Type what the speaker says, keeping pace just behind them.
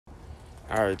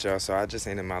Alright, y'all, so I just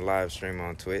ended my live stream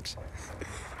on Twitch,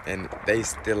 and they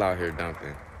still out here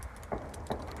dumping.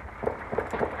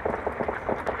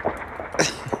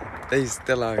 They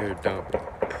still out here dumping.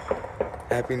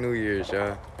 Happy New Year's,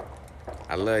 y'all.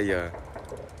 I love y'all.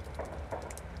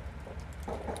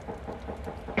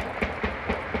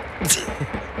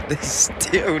 They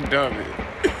still dumping.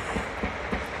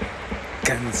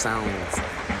 Gun sounds,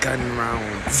 gun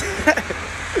rounds.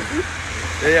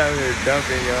 They out here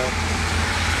dumping, y'all.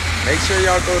 Make sure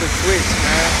y'all go to Twitch,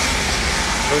 man.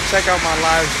 Go check out my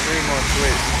live stream on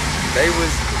Twitch. They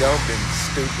was dumping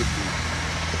stupidly.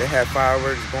 They had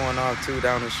fireworks going off too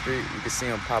down the street. You can see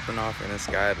them popping off in the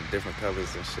sky, the different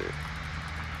colors and shit.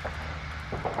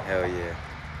 Hell yeah.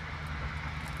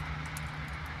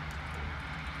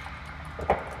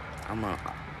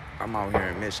 I'm out here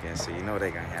in Michigan, so you know they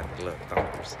gonna have the little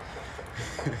thumpers.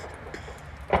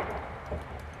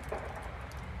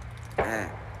 Man,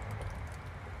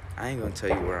 I ain't gonna tell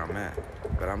you where I'm at,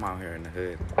 but I'm out here in the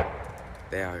hood.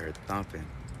 They out here thumping,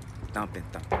 thumping,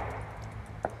 thumping.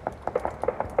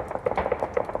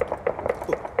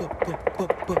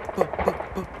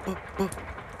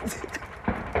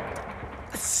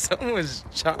 Someone's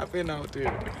chopping out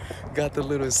there. Got the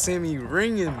little semi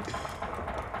ringing.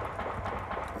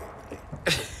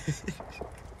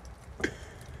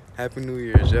 Happy New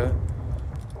Year's, y'all.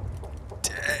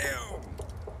 Damn.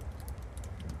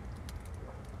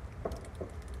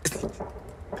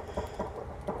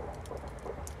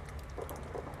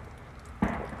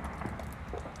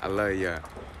 I love y'all.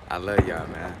 I love y'all,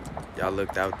 man. Y'all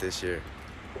looked out this year.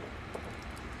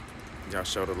 Y'all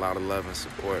showed a lot of love and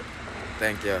support.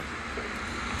 Thank y'all.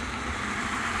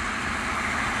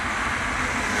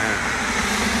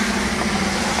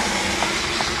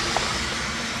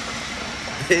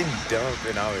 They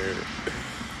dumping out here.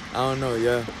 I don't know,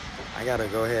 y'all. I gotta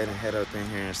go ahead and head up in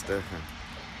here and stuff and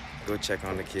go check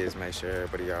on the kids, make sure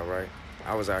everybody all right.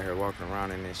 I was out here walking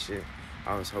around in this shit.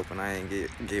 I was hoping I ain't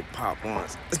get popped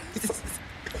once.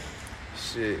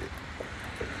 Shit.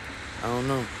 I don't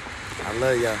know. I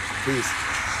love y'all. Peace.